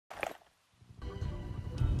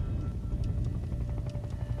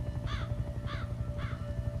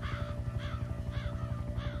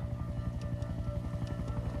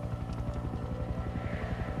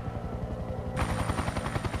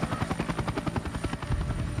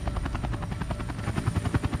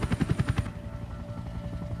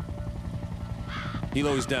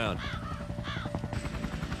Helo's down.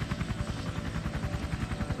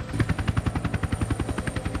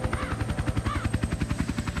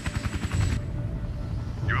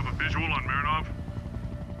 You have a visual on Mironov?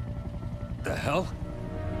 The hell?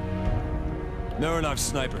 Mironov's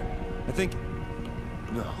sniper. I think...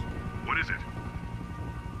 No. What is it?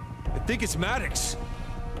 I think it's Maddox.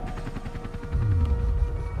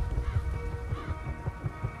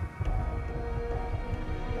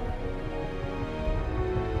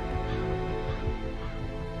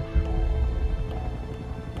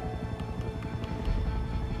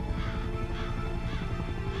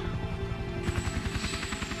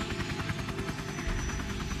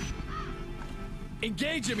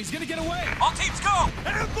 Engage him, he's gonna get away! All teams go!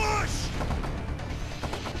 Ambush!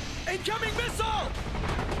 Incoming missile!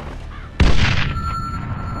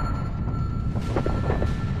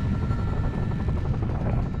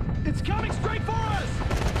 It's coming straight for us!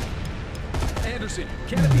 Anderson,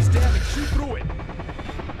 canopy's damaged, shoot through it!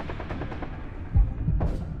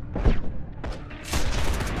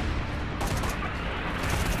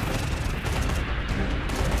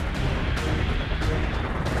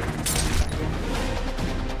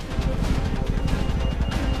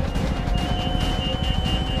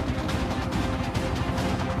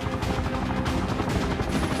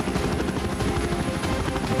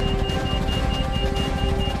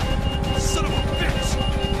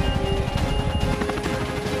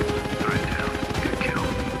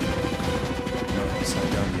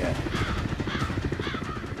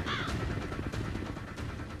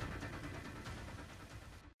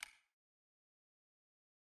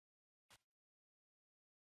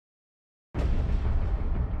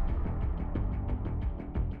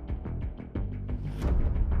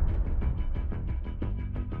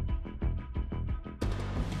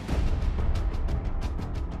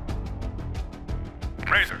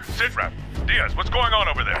 Razor, Sitrap, Diaz, what's going on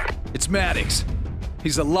over there? It's Maddox.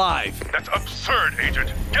 He's alive. That's absurd,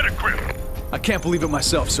 Agent. Get a grip. I can't believe it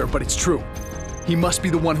myself, sir, but it's true. He must be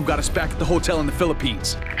the one who got us back at the hotel in the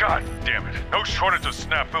Philippines. God damn it. No shortage of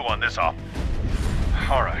snafu on this op.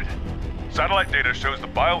 All right. Satellite data shows the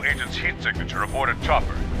bio agent's heat signature aboard a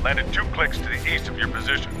chopper landed 2 clicks to the east of your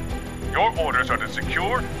position. Your orders are to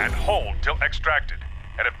secure and hold till extracted.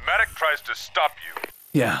 And if Maddox tries to stop you...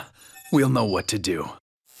 Yeah, we'll know what to do.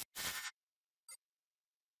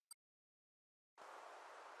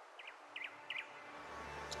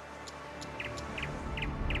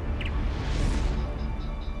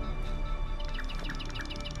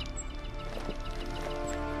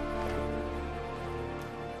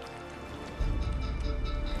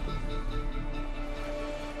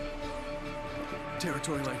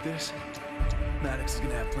 Territory like this, Maddox is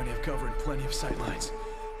gonna have plenty of cover and plenty of sight lines.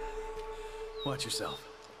 Watch yourself.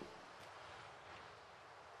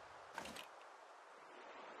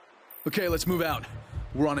 Okay, let's move out.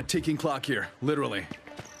 We're on a ticking clock here, literally.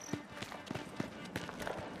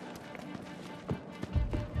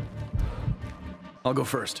 I'll go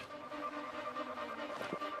first.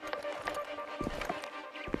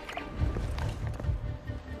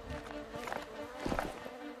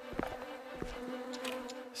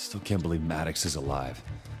 Still can't believe Maddox is alive.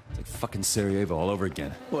 It's like fucking Sarajevo all over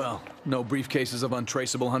again. Well, no briefcases of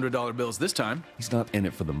untraceable $100 bills this time. He's not in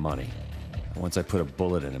it for the money. Once I put a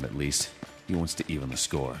bullet in him, at least, he wants to even the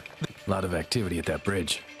score. A lot of activity at that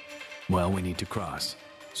bridge. Well, we need to cross,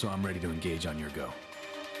 so I'm ready to engage on your go.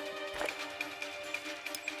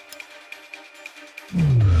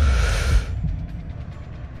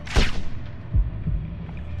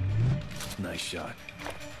 Nice shot.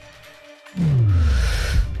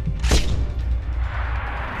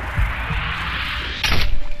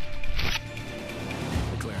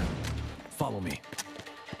 Clear. Follow me.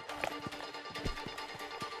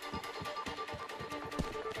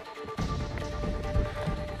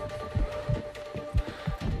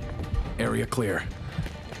 Area clear.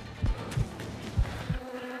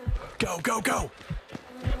 Go, go, go!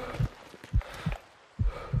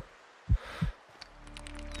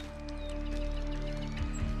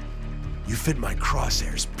 You fit my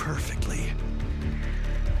crosshairs perfectly.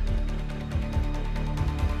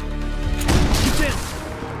 Get in!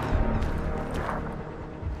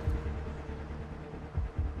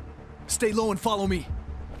 Stay low and follow me.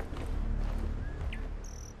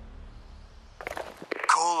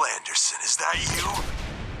 Cole Anderson, is that you?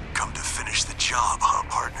 Come to finish the job, huh,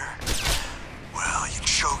 partner? Well, you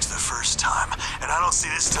choked the first time, and I don't see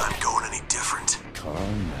this time going any different. Carl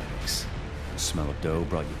Maddox. The smell of dough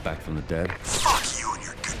brought you back from the dead? Fuck you and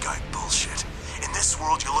your good guy bullshit. In this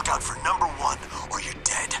world, you look out for #1, or you're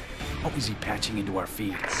dead. What was he patching into our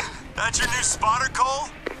feed? That's your new spotter, Cole?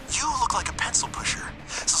 You look look like a pencil pusher.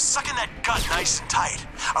 So suck in that gut nice and tight.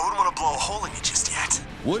 I wouldn't want to blow a hole in you just yet.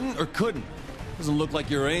 Wouldn't or couldn't? Doesn't look like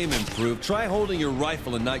your aim improved. Try holding your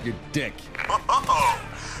rifle and not your dick. Oh,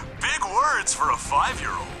 big words for a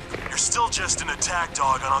 5-year-old. You're still just an attack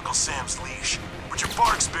dog on Uncle Sam's leash, but your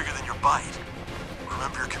bark's bigger than your bite.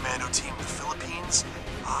 Remember your commando team in the Philippines?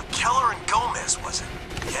 Keller and Gomez, was it?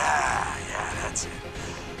 Yeah, that's it.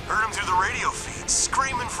 Heard him through the radio feed,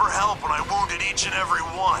 screaming for help when I wounded each and every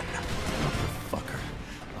one. Fucker.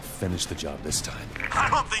 I'll finish the job this time. I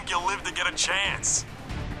don't think you'll live to get a chance.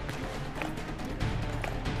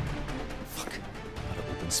 Fuck. Lot of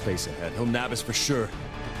open space ahead. He'll nab us for sure.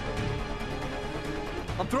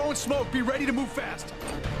 I'm throwing smoke. Be ready to move fast.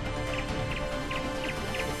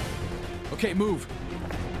 Okay, move.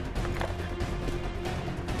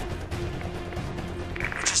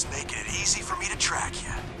 You're just making it easy for me to track you.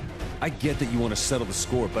 I get that you want to settle the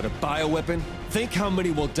score, but a bioweapon? Think how many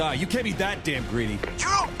will die. You can't be that damn greedy. You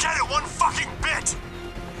don't get it one fucking bit!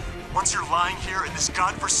 Once you're lying here in this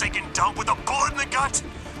godforsaken dump with a bullet in the gut,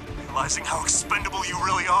 realizing how expendable you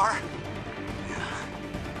really are,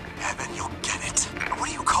 yeah, then you'll get it. What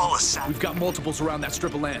do you call a sap? We've got multiples around that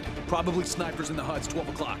strip of land. Probably snipers in the huts, 12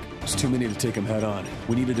 o'clock. There's too many to take them head on.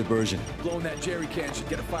 We need a diversion. Blowing that jerry can should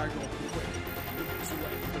get a fire going pretty quick. We'll get this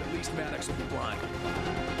away, but at least Maddox will be blind.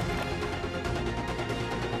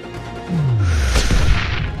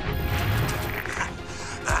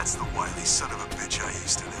 That's the wily son of a bitch I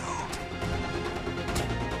used to know.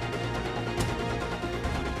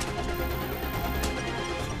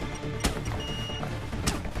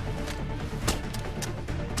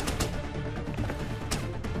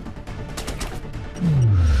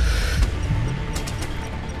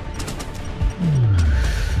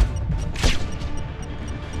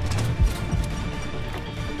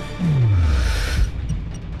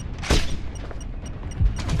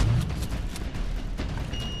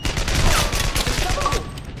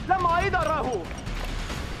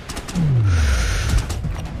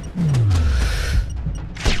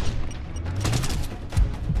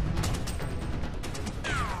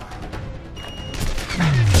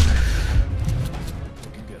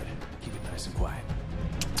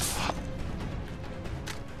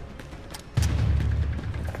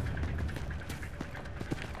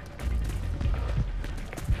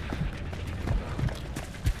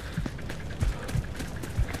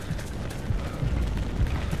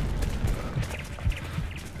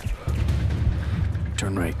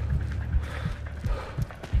 Turn right.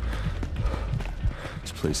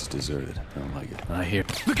 This place is deserted. I don't like it. I hear.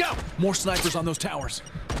 Look out! More snipers on those towers.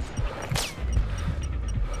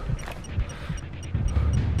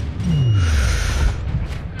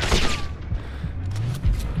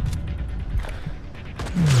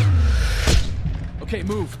 Okay,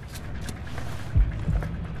 move.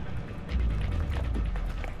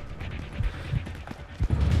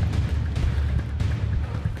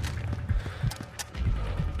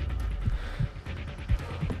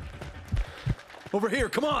 Over here,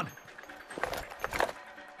 come on!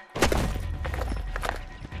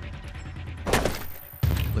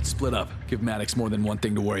 Let's split up. Give Maddox more than one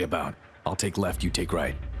thing to worry about. I'll take left, you take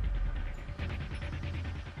right.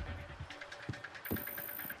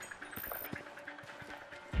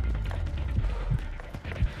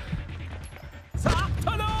 Not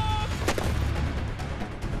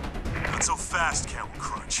so fast, Camel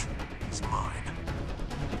Crunch. He's mine.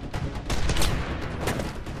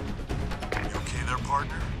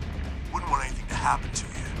 Partner, wouldn't want anything to happen to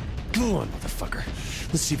you. Go on, motherfucker.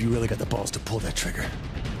 Let's see if you really got the balls to pull that trigger.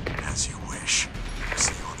 As you wish.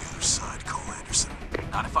 See you on the other side, Cole Anderson.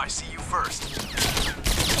 Not if I see you first.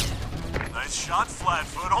 Nice shot,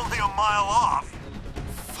 Flatfoot. Only a mile off.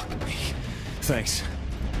 Fuck me. Thanks.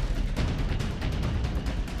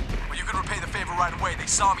 Well, you can repay the favor right away. They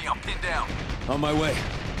saw me. I'm pinned down. On my way.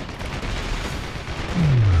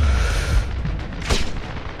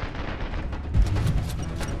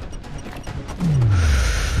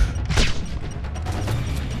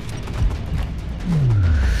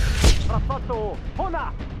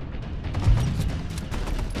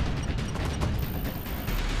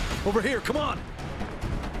 Over here, come on!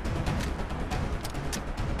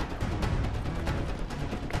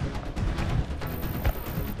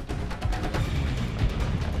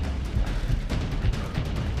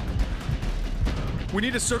 We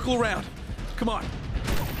need to circle around. Come on.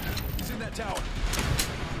 He's in that tower.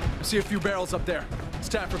 I see a few barrels up there. It's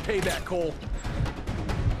time for payback, Cole.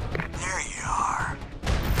 There you are.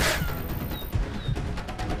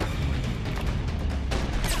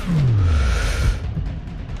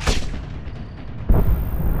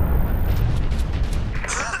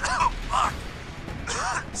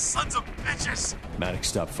 Sons of Maddox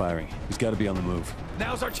stopped firing. He's got to be on the move.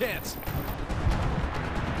 Now's our chance.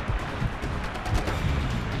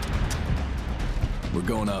 We're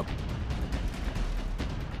going up.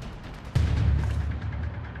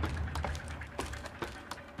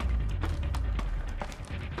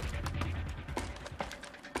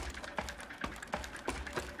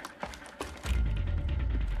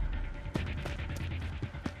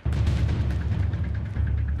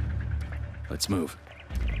 Let's move.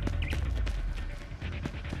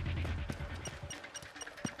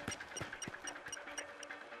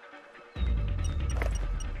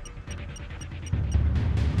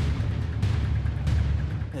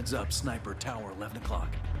 Heads up, sniper tower, 11 o'clock.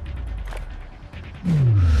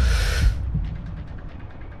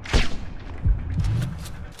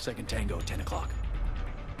 Second tango, 10 o'clock.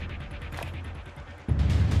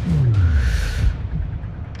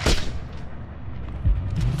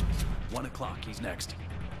 He's next.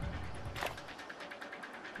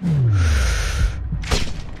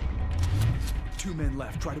 Two men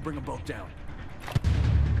left. Try to bring them both down.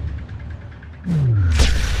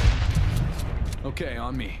 Okay,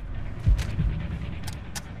 on me.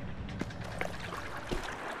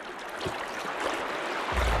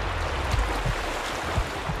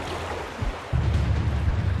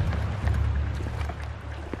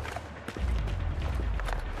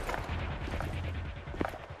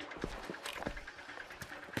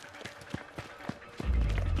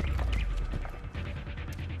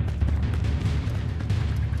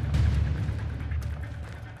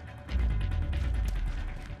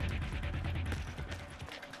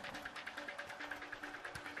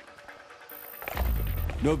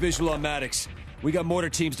 No visual on Maddox. We got mortar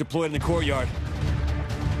teams deployed in the courtyard.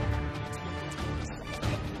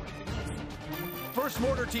 First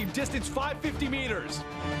mortar team, distance 550 meters.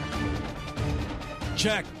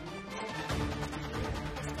 Check.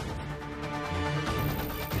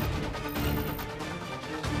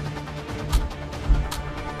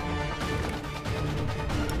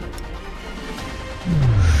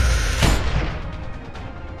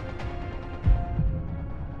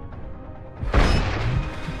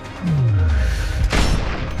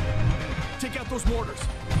 Take out those mortars.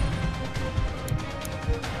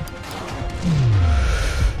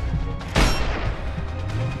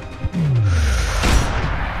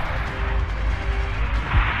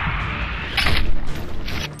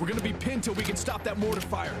 We're gonna be pinned till we can stop that mortar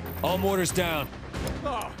fire. All mortars down.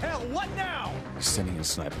 Oh, hell, what now? Sending in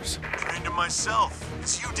snipers. Trained him myself,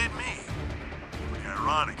 as you did me. Pretty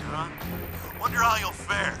ironic, huh? Wonder how you'll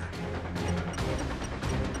fare.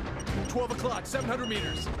 12 o'clock, 700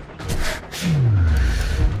 meters.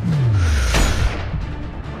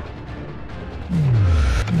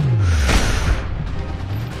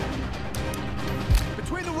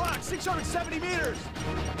 Between the rocks, 670 meters.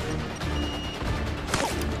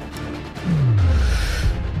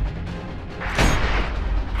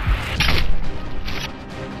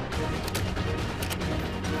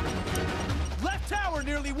 Left tower,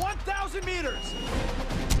 nearly 1,000 meters.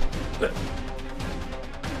 Well,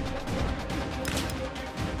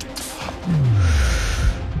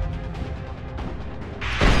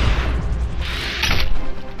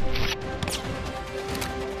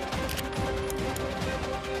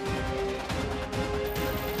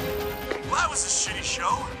 that was a shitty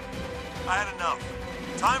show. I had enough.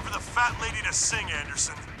 Time for the fat lady to sing,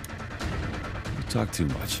 Anderson. You talk too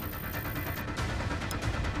much.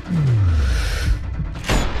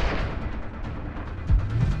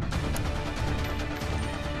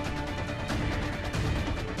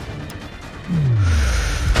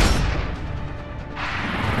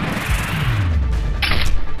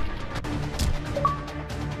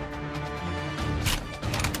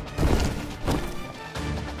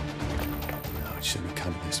 Shouldn't have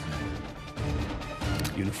come to this, man.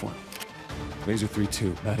 Uniform. Laser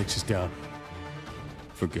 3-2. Maddox is down.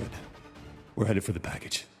 For good. We're headed for the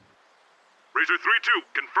package. Razor 3-2,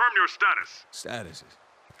 confirm your status. Status is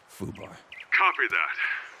FUBAR. Copy that.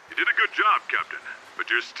 You did a good job, Captain, but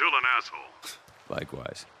you're still an asshole.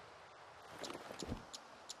 Likewise.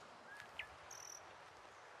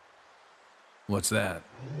 What's that?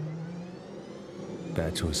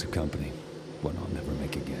 Bad choice of company. One I'll never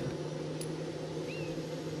make again.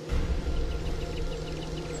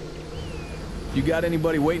 You got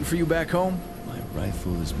anybody waiting for you back home? My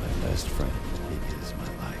rifle is my best friend.